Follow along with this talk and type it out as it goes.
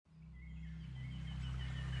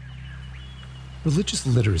Religious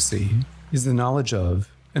literacy is the knowledge of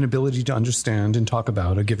and ability to understand and talk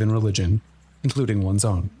about a given religion, including one's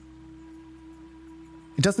own.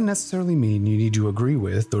 It doesn't necessarily mean you need to agree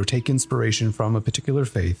with or take inspiration from a particular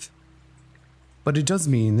faith, but it does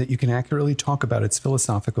mean that you can accurately talk about its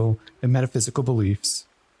philosophical and metaphysical beliefs,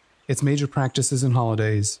 its major practices and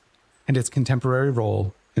holidays, and its contemporary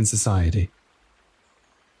role in society.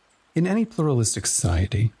 In any pluralistic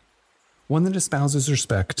society, one that espouses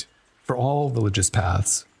respect for all religious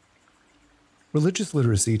paths, religious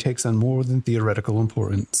literacy takes on more than theoretical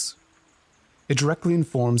importance. It directly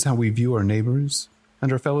informs how we view our neighbors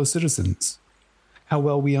and our fellow citizens, how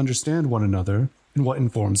well we understand one another, and what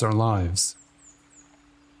informs our lives.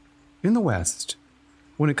 In the West,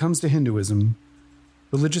 when it comes to Hinduism,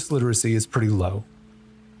 religious literacy is pretty low.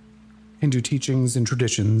 Hindu teachings and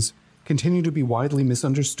traditions continue to be widely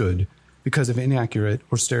misunderstood because of inaccurate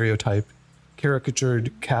or stereotyped,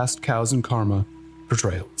 caricatured caste, cows, and karma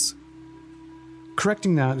portrayals.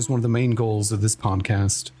 Correcting that is one of the main goals of this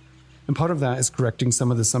podcast, and part of that is correcting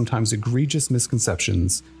some of the sometimes egregious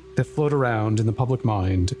misconceptions that float around in the public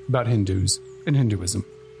mind about Hindus and Hinduism,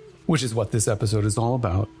 which is what this episode is all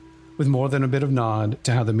about, with more than a bit of nod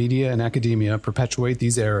to how the media and academia perpetuate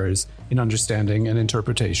these errors in understanding and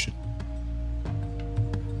interpretation.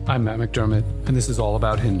 I'm Matt McDermott, and this is All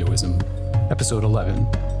About Hinduism, Episode 11,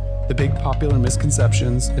 the Big Popular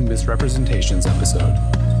Misconceptions and Misrepresentations episode.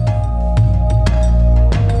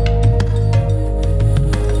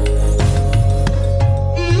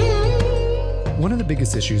 One of the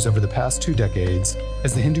biggest issues over the past 2 decades,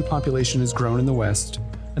 as the Hindu population has grown in the West,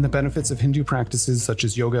 and the benefits of Hindu practices such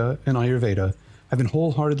as yoga and Ayurveda have been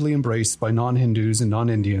wholeheartedly embraced by non-Hindus and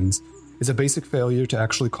non-Indians, is a basic failure to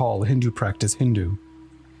actually call a Hindu practice Hindu,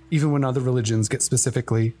 even when other religions get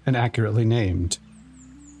specifically and accurately named.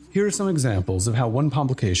 Here are some examples of how one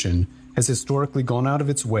publication has historically gone out of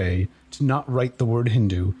its way to not write the word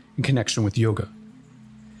Hindu in connection with yoga.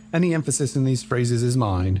 Any emphasis in these phrases is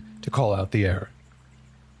mine to call out the error.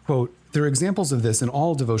 Quote, there are examples of this in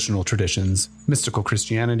all devotional traditions, mystical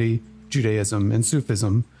Christianity, Judaism, and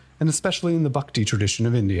Sufism, and especially in the Bhakti tradition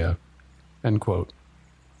of India. End quote.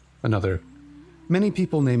 Another, many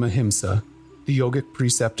people name ahimsa, the yogic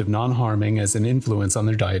precept of non-harming, as an influence on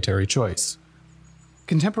their dietary choice.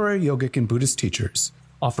 Contemporary yogic and Buddhist teachers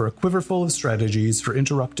offer a quiverful of strategies for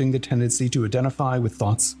interrupting the tendency to identify with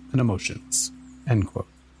thoughts and emotions. End quote.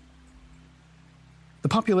 The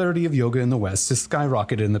popularity of yoga in the West has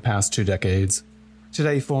skyrocketed in the past 2 decades,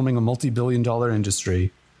 today forming a multi-billion-dollar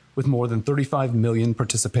industry with more than 35 million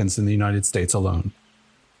participants in the United States alone.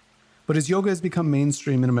 But as yoga has become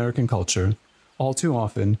mainstream in American culture, all too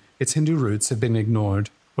often its Hindu roots have been ignored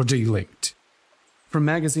or delinked. From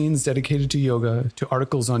magazines dedicated to yoga to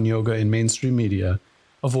articles on yoga in mainstream media,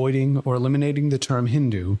 avoiding or eliminating the term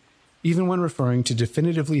Hindu, even when referring to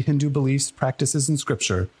definitively Hindu beliefs, practices, and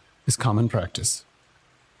scripture, is common practice.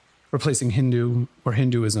 Replacing Hindu or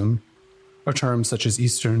Hinduism are terms such as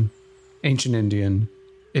Eastern, Ancient Indian,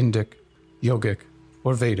 Indic, Yogic,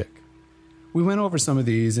 or Vedic. We went over some of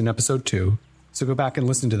these in episode 2, so go back and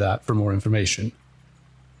listen to that for more information.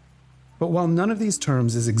 But while none of these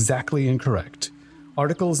terms is exactly incorrect,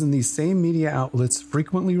 articles in these same media outlets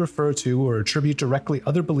frequently refer to or attribute directly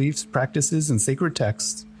other beliefs, practices, and sacred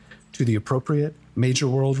texts to the appropriate major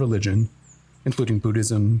world religion, including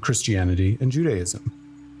Buddhism, Christianity, and Judaism.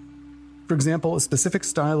 For example, a specific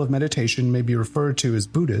style of meditation may be referred to as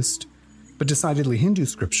Buddhist, but decidedly Hindu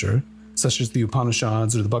scripture, such as the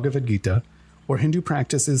Upanishads or the Bhagavad Gita, or Hindu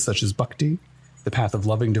practices such as Bhakti, the path of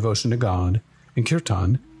loving devotion to God, and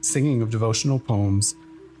Kirtan, singing of devotional poems,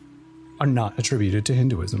 are not attributed to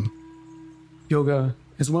Hinduism. Yoga,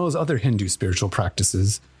 as well as other Hindu spiritual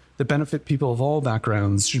practices that benefit people of all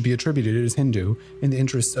backgrounds, should be attributed as Hindu in the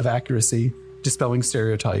interest of accuracy, dispelling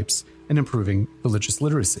stereotypes, and improving religious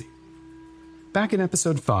literacy. Back in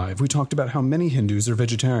episode 5, we talked about how many Hindus are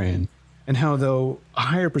vegetarian, and how though a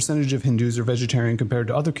higher percentage of Hindus are vegetarian compared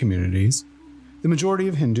to other communities, the majority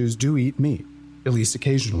of Hindus do eat meat, at least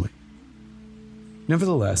occasionally.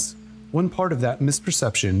 Nevertheless, one part of that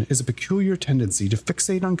misperception is a peculiar tendency to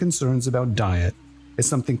fixate on concerns about diet as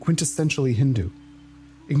something quintessentially Hindu,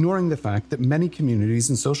 ignoring the fact that many communities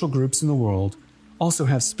and social groups in the world also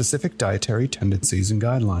have specific dietary tendencies and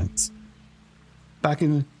guidelines. Back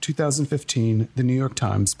in 2015, the New York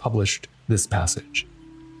Times published this passage.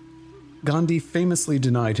 Gandhi famously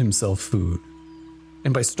denied himself food,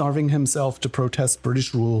 and by starving himself to protest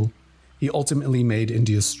British rule, he ultimately made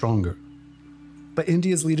India stronger. But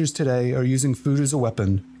India's leaders today are using food as a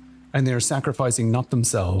weapon, and they are sacrificing not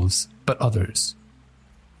themselves, but others.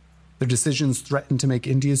 Their decisions threaten to make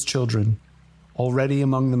India's children, already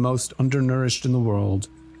among the most undernourished in the world,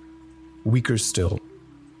 weaker still.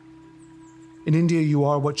 In India, you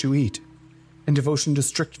are what you eat, and devotion to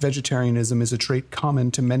strict vegetarianism is a trait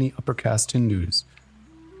common to many upper caste Hindus.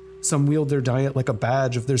 Some wield their diet like a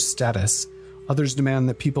badge of their status. Others demand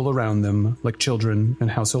that people around them, like children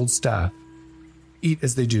and household staff, eat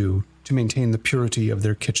as they do to maintain the purity of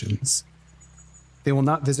their kitchens. They will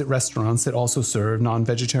not visit restaurants that also serve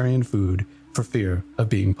non-vegetarian food for fear of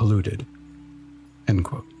being polluted. End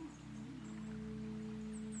quote.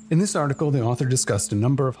 In this article, the author discussed a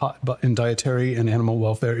number of hot-button dietary and animal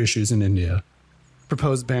welfare issues in India,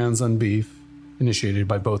 proposed bans on beef, initiated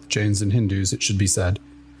by both Jains and Hindus, it should be said,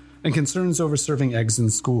 and concerns over serving eggs in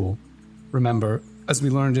school. Remember, as we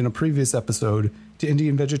learned in a previous episode, to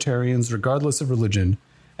Indian vegetarians, regardless of religion,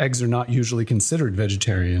 eggs are not usually considered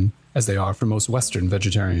vegetarian, as they are for most Western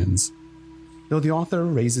vegetarians. Though the author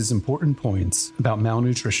raises important points about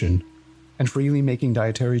malnutrition and freely making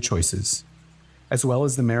dietary choices, as well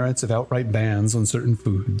as the merits of outright bans on certain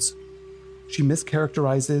foods, she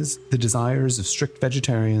mischaracterizes the desires of strict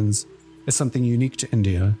vegetarians as something unique to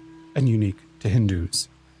India and unique to Hindus,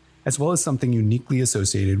 as well as something uniquely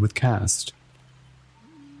associated with caste.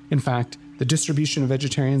 In fact, the distribution of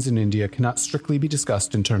vegetarians in India cannot strictly be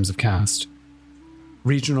discussed in terms of caste.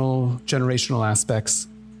 Regional, generational aspects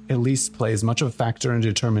at least play as much of a factor in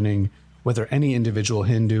determining whether any individual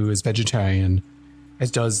Hindu is vegetarian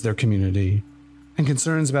as does their community, and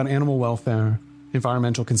concerns about animal welfare,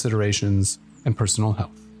 environmental considerations, and personal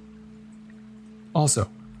health. Also,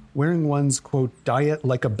 wearing one's, quote, diet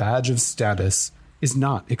like a badge of status is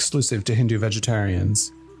not exclusive to Hindu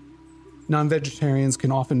vegetarians. Non-vegetarians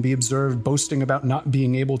can often be observed boasting about not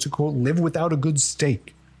being able to, quote, live without a good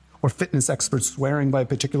steak, or fitness experts swearing by a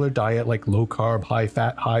particular diet like low-carb,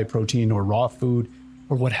 high-fat, high-protein, or raw food,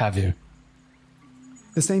 or what have you.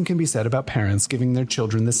 The same can be said about parents giving their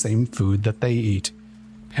children the same food that they eat.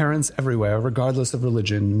 Parents everywhere, regardless of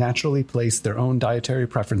religion, naturally place their own dietary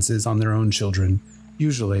preferences on their own children,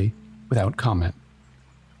 usually without comment.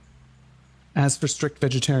 As for strict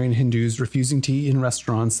vegetarian Hindus refusing to eat in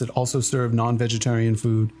restaurants that also serve non-vegetarian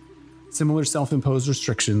food, similar self-imposed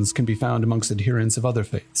restrictions can be found amongst adherents of other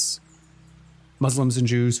faiths. Muslims and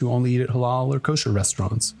Jews who only eat at halal or kosher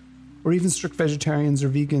restaurants, or even strict vegetarians or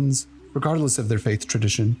vegans, regardless of their faith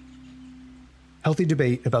tradition. Healthy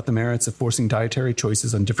debate about the merits of forcing dietary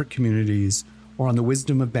choices on different communities or on the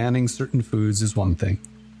wisdom of banning certain foods is one thing,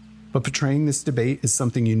 but portraying this debate as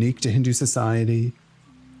something unique to Hindu society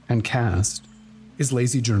and caste is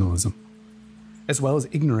lazy journalism, as well as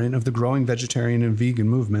ignorant of the growing vegetarian and vegan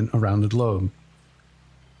movement around the globe.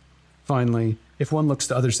 Finally, if one looks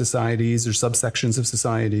to other societies or subsections of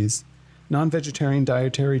societies, non-vegetarian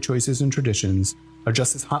dietary choices and traditions are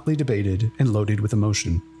just as hotly debated and loaded with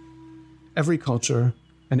emotion. Every culture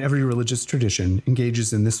and every religious tradition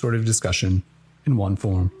engages in this sort of discussion in one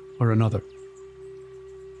form or another.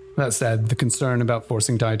 That said, the concern about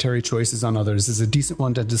forcing dietary choices on others is a decent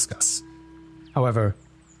one to discuss. However,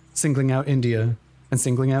 singling out India and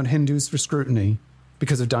singling out Hindus for scrutiny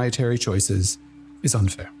because of dietary choices is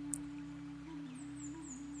unfair.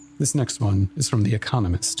 This next one is from The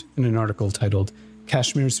Economist in an article titled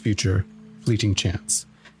Kashmir's Future, Fleeting Chance.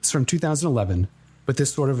 It's from 2011, but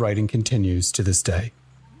this sort of writing continues to this day.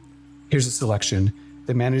 Here's a selection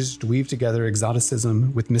that manages to weave together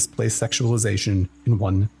exoticism with misplaced sexualization in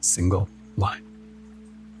one single line.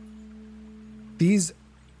 These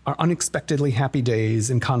are unexpectedly happy days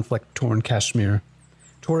in conflict-torn Kashmir.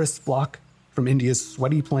 Tourists flock from India's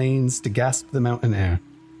sweaty plains to gasp the mountain air.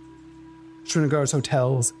 Srinagar's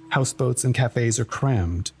hotels, houseboats, and cafes are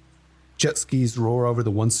crammed. Jet skis roar over the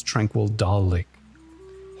once tranquil Dal Lake.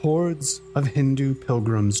 Hordes of Hindu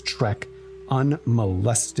pilgrims trek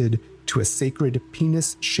unmolested to a sacred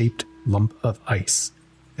penis-shaped lump of ice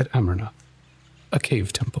at Amarnath, a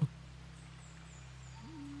cave temple.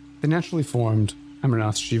 The naturally formed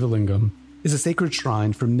Amarnath Shiva Lingam is a sacred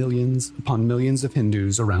shrine for millions upon millions of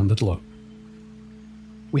Hindus around the globe.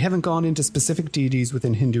 We haven't gone into specific deities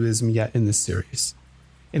within Hinduism yet in this series.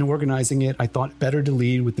 In organizing it, I thought better to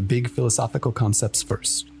lead with the big philosophical concepts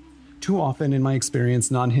first. Too often, in my experience,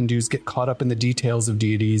 non-Hindus get caught up in the details of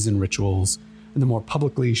deities and rituals, and the more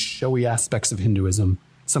publicly showy aspects of Hinduism,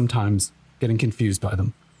 sometimes getting confused by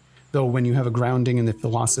them. Though when you have a grounding in the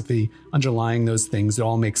philosophy underlying those things, it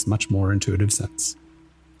all makes much more intuitive sense.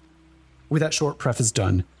 With that short preface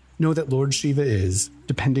done, know that Lord Shiva is,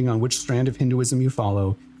 depending on which strand of Hinduism you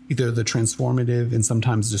follow, either the transformative and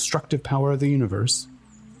sometimes destructive power of the universe,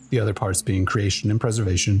 the other parts being creation and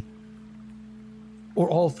preservation, or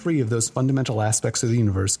all three of those fundamental aspects of the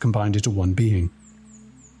universe combined into one being.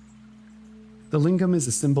 The lingam is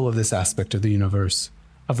a symbol of this aspect of the universe,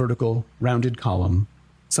 a vertical, rounded column,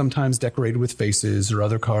 sometimes decorated with faces or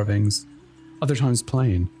other carvings, other times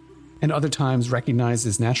plain, and other times recognized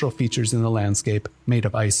as natural features in the landscape made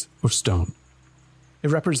of ice or stone. It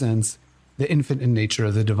represents the infinite nature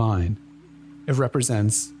of the divine. It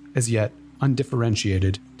represents, as yet,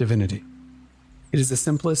 undifferentiated divinity. It is the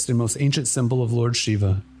simplest and most ancient symbol of Lord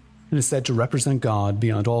Shiva, and is said to represent God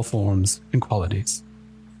beyond all forms and qualities.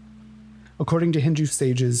 According to Hindu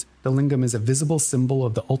sages, the lingam is a visible symbol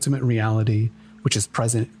of the ultimate reality which is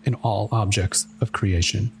present in all objects of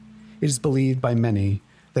creation. It is believed by many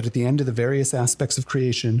that at the end of the various aspects of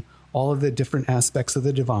creation, all of the different aspects of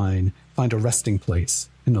the divine find a resting place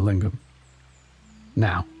in the lingam.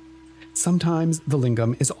 Now, sometimes the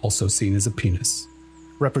lingam is also seen as a penis,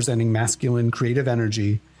 representing masculine creative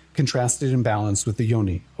energy, contrasted and balanced with the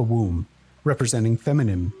yoni, a womb, representing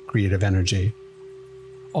feminine creative energy.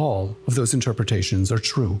 All of those interpretations are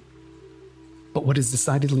true. But what is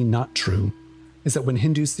decidedly not true is that when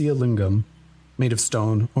Hindus see a lingam made of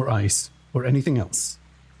stone or ice or anything else,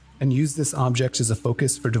 and use this object as a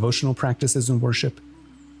focus for devotional practices and worship,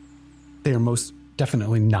 they are most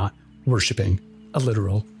definitely not worshiping a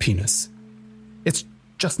literal penis. It's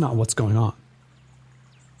just not what's going on.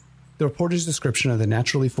 The reporter's description of the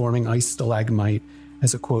naturally forming ice stalagmite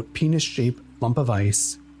as a, quote, penis-shaped lump of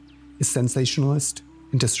ice is sensationalist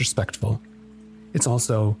and disrespectful. It's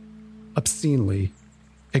also obscenely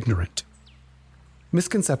ignorant.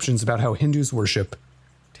 Misconceptions about how Hindus worship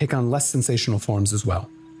take on less sensational forms as well.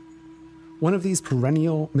 One of these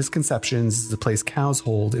perennial misconceptions is the place cows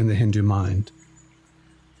hold in the Hindu mind.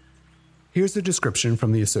 Here's a description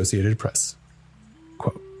from the Associated Press.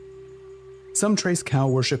 Quote, some trace cow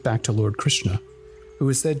worship back to Lord Krishna, who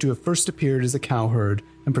is said to have first appeared as a cowherd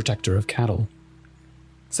and protector of cattle.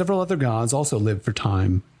 Several other gods also lived for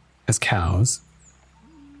time as cows,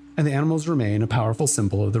 and the animals remain a powerful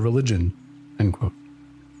symbol of the religion, end quote.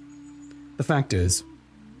 The fact is,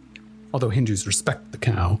 although Hindus respect the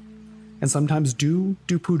cow, and sometimes do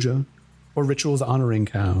puja or rituals honoring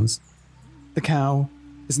cows, the cow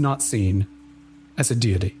is not seen as a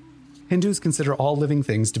deity. Hindus consider all living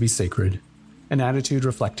things to be sacred, an attitude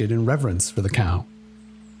reflected in reverence for the cow.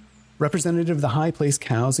 Representative of the high-placed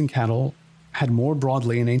cows and cattle had more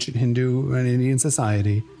broadly in ancient Hindu and Indian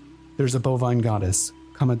society, there's a bovine goddess,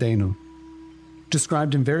 Kamadhenu,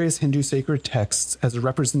 described in various Hindu sacred texts as a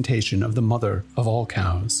representation of the mother of all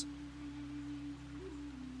cows.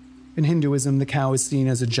 In Hinduism, the cow is seen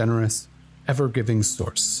as a generous, ever-giving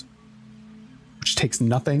source, which takes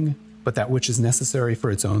nothing but that which is necessary for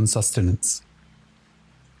its own sustenance.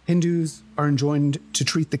 Hindus are enjoined to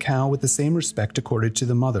treat the cow with the same respect accorded to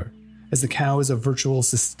the mother, as the cow is a virtual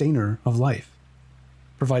sustainer of life,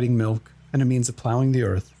 providing milk and a means of plowing the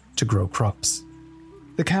earth to grow crops.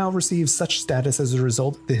 The cow receives such status as a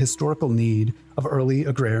result of the historical need of early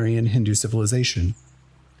agrarian Hindu civilization.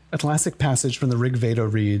 A classic passage from the Rig Veda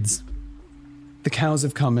reads, the cows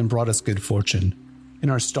have come and brought us good fortune. In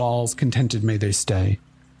our stalls contented may they stay.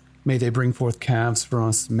 May they bring forth calves for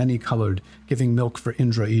us many-colored, giving milk for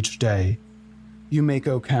Indra each day. You make,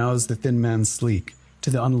 O cows, the thin man sleek. To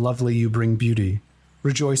the unlovely you bring beauty.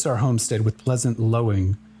 Rejoice our homestead with pleasant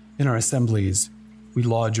lowing. In our assemblies we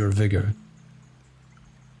laud your vigor.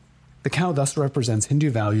 The cow thus represents Hindu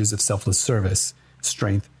values of selfless service,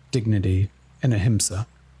 strength, dignity, and ahimsa.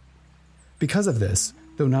 Because of this,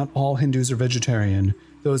 though not all Hindus are vegetarian,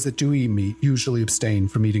 those that do eat meat usually abstain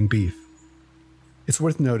from eating beef. It's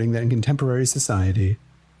worth noting that in contemporary society,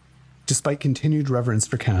 despite continued reverence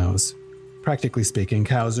for cows, practically speaking,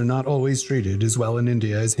 cows are not always treated as well in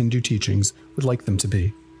India as Hindu teachings would like them to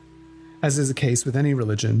be. As is the case with any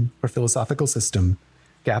religion or philosophical system,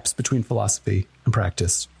 gaps between philosophy and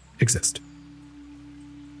practice exist.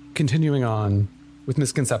 Continuing on with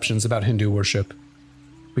misconceptions about Hindu worship,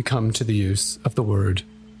 we come to the use of the word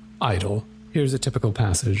idol. Here's a typical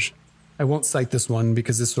passage. I won't cite this one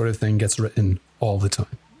because this sort of thing gets written all the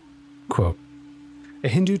time. Quote, a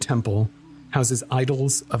Hindu temple houses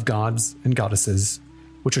idols of gods and goddesses,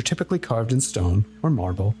 which are typically carved in stone or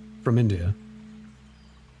marble from India.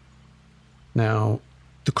 Now,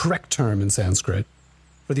 the correct term in Sanskrit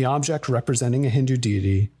for the object representing a Hindu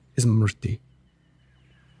deity is murti,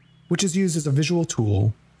 which is used as a visual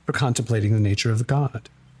tool for contemplating the nature of the god.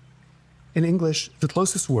 In English, the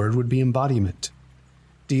closest word would be embodiment.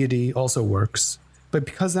 Deity also works, but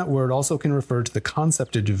because that word also can refer to the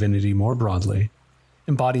concept of divinity more broadly,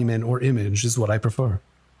 embodiment or image is what I prefer.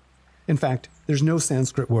 In fact, there's no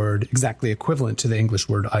Sanskrit word exactly equivalent to the English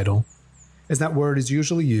word idol, as that word is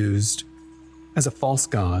usually used as a false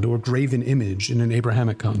god or graven image in an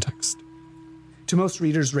Abrahamic context. To most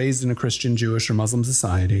readers raised in a Christian, Jewish, or Muslim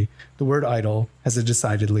society, the word idol has a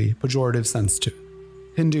decidedly pejorative sense to it.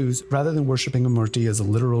 Hindus, rather than worshipping a murti as a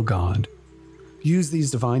literal god, use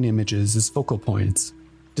these divine images as focal points,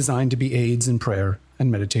 designed to be aids in prayer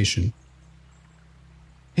and meditation.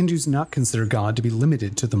 Hindus do not consider God to be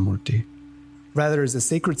limited to the murti, rather as a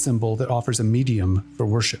sacred symbol that offers a medium for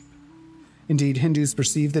worship. Indeed, Hindus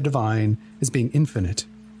perceive the divine as being infinite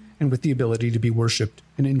and with the ability to be worshipped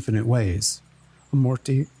in infinite ways. A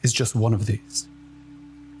murti is just one of these.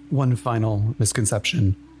 One final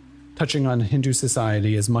misconception, touching on Hindu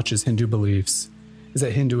society as much as Hindu beliefs, is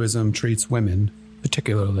that Hinduism treats women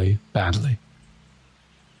particularly badly.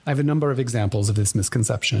 I have a number of examples of this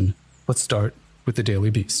misconception. Let's start with the Daily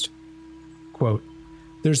Beast. Quote,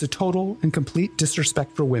 "There's a total and complete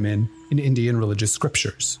disrespect for women in Indian religious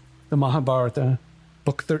scriptures. The Mahabharata,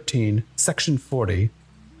 Book 13, Section 40,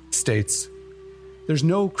 states, 'There's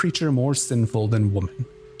no creature more sinful than woman.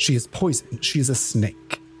 She is poison. She is a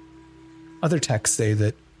snake.' Other texts say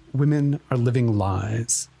that women are living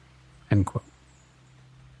lies." End quote.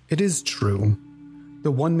 It is true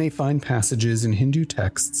that one may find passages in Hindu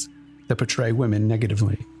texts that portray women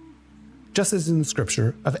negatively, just as in the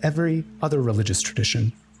scripture of every other religious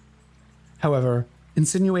tradition. However,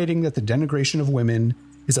 insinuating that the denigration of women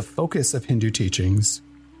is a focus of Hindu teachings,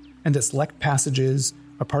 and that select passages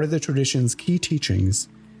are part of the tradition's key teachings,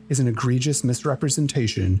 is an egregious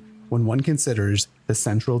misrepresentation when one considers the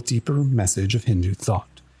central, deeper message of Hindu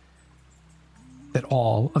thought: that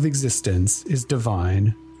all of existence is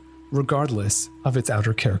divine, regardless of its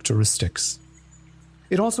outer characteristics.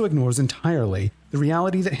 It also ignores entirely the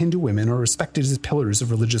reality that Hindu women are respected as pillars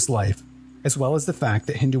of religious life, as well as the fact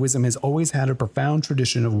that Hinduism has always had a profound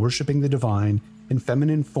tradition of worshiping the divine in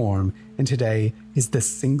feminine form, and today is the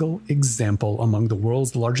single example among the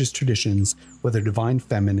world's largest traditions where the divine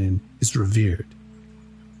feminine is revered.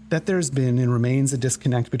 That there has been and remains a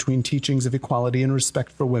disconnect between teachings of equality and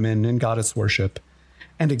respect for women and goddess worship,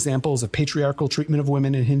 and examples of patriarchal treatment of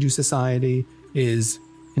women in Hindu society is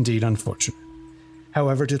indeed unfortunate.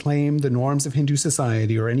 However, to claim the norms of Hindu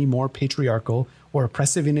society are any more patriarchal or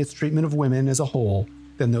oppressive in its treatment of women as a whole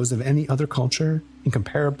than those of any other culture in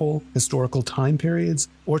comparable historical time periods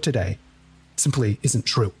or today simply isn't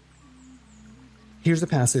true. Here's a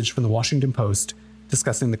passage from the Washington Post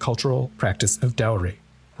discussing the cultural practice of dowry.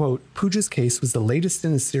 Quote, "Pooja's case was the latest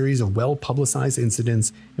in a series of well-publicized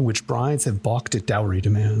incidents in which brides have balked at dowry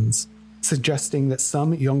demands, suggesting that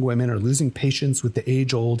some young women are losing patience with the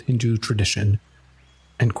age-old Hindu tradition."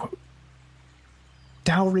 End quote.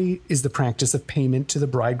 Dowry is the practice of payment to the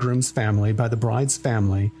bridegroom's family by the bride's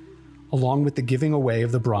family, along with the giving away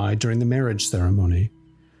of the bride during the marriage ceremony.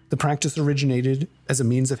 The practice originated as a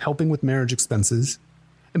means of helping with marriage expenses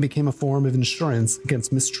and became a form of insurance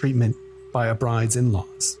against mistreatment by a bride's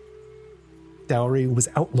in-laws. Dowry was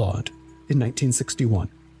outlawed in 1961,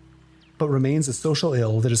 but remains a social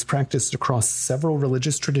ill that is practiced across several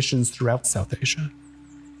religious traditions throughout South Asia.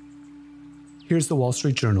 Here's the Wall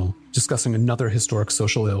Street Journal discussing another historic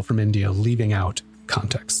social ill from India, leaving out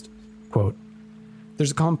context. Quote,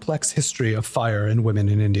 "There's a complex history of fire and women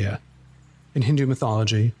in India. In Hindu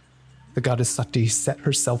mythology, the goddess Sati set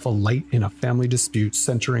herself alight in a family dispute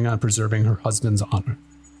centering on preserving her husband's honor.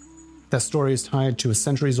 That story is tied to a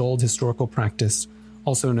centuries-old historical practice,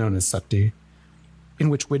 also known as sati, in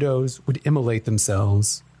which widows would immolate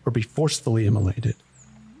themselves or be forcefully immolated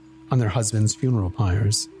on their husband's funeral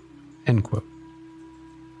pyres." End quote.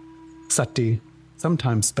 Sati,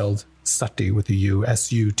 sometimes spelled sati with a U,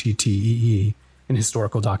 S-U-T-T-E-E, in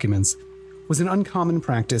historical documents, was an uncommon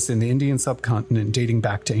practice in the Indian subcontinent dating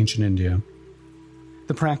back to ancient India.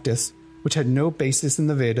 The practice, which had no basis in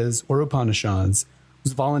the Vedas or Upanishads,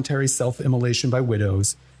 was voluntary self-immolation by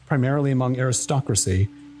widows, primarily among aristocracy,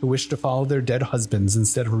 who wished to follow their dead husbands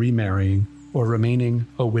instead of remarrying or remaining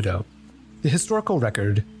a widow. The historical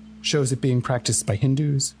record shows it being practiced by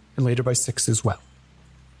Hindus and later by Sikhs as well.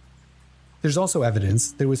 There's also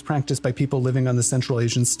evidence that it was practiced by people living on the Central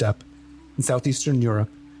Asian steppe, in southeastern Europe,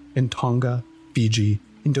 in Tonga, Fiji,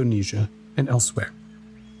 Indonesia, and elsewhere.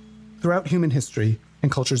 Throughout human history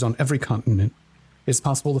and cultures on every continent, it is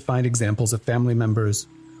possible to find examples of family members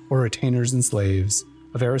or retainers and slaves,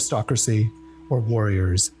 of aristocracy or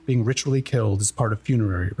warriors being ritually killed as part of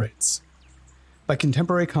funerary rites. By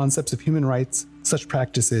contemporary concepts of human rights, such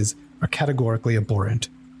practices are categorically abhorrent.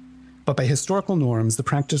 But by historical norms, the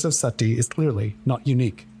practice of sati is clearly not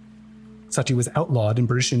unique. Sati was outlawed in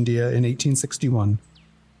British India in 1861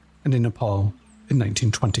 and in Nepal in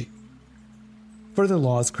 1920. Further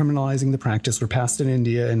laws criminalizing the practice were passed in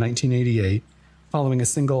India in 1988, following a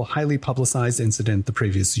single highly publicized incident the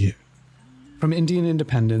previous year. From Indian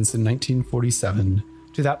independence in 1947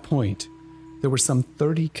 to that point, there were some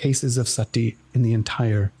 30 cases of sati in the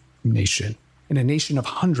entire nation, in a nation of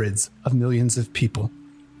hundreds of millions of people.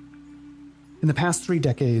 In the past 3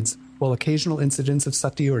 decades, while occasional incidents of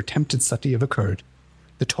sati or attempted sati have occurred,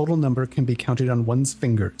 the total number can be counted on one's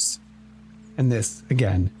fingers. And this,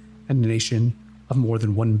 again, in a nation of more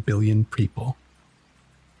than 1 billion people.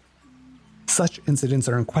 Such incidents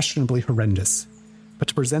are unquestionably horrendous, but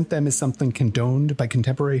to present them as something condoned by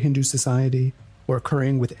contemporary Hindu society or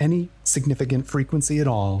occurring with any significant frequency at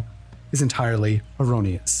all is entirely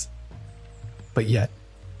erroneous. But yet,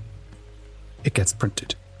 it gets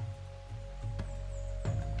printed.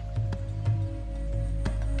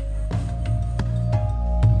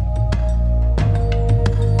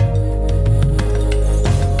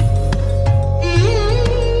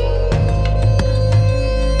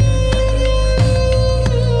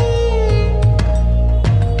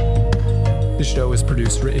 This show is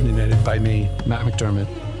produced, written, and edited by me, Matt McDermott.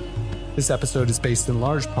 This episode is based in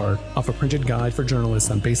large part off a printed guide for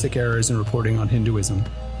journalists on basic errors in reporting on Hinduism.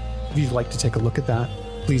 If you'd like to take a look at that,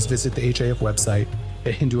 please visit the HAF website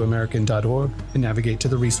at hinduamerican.org and navigate to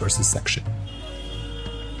the resources section.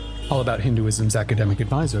 All About Hinduism's academic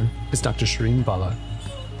advisor is Dr. Shireen Bala.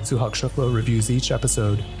 Suhag Shukla reviews each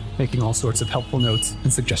episode, making all sorts of helpful notes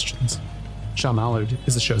and suggestions. Shah Mallard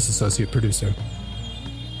is the show's associate producer.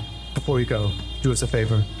 Before you go, do us a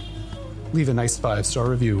favor. Leave a nice 5-star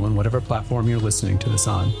review on whatever platform you're listening to this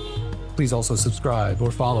on. Please also subscribe or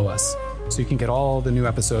follow us so you can get all the new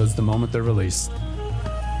episodes the moment they're released.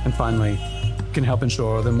 And finally, you can help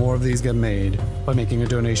ensure that more of these get made by making a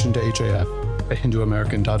donation to HAF at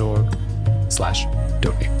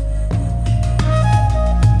hinduamerican.org/donate.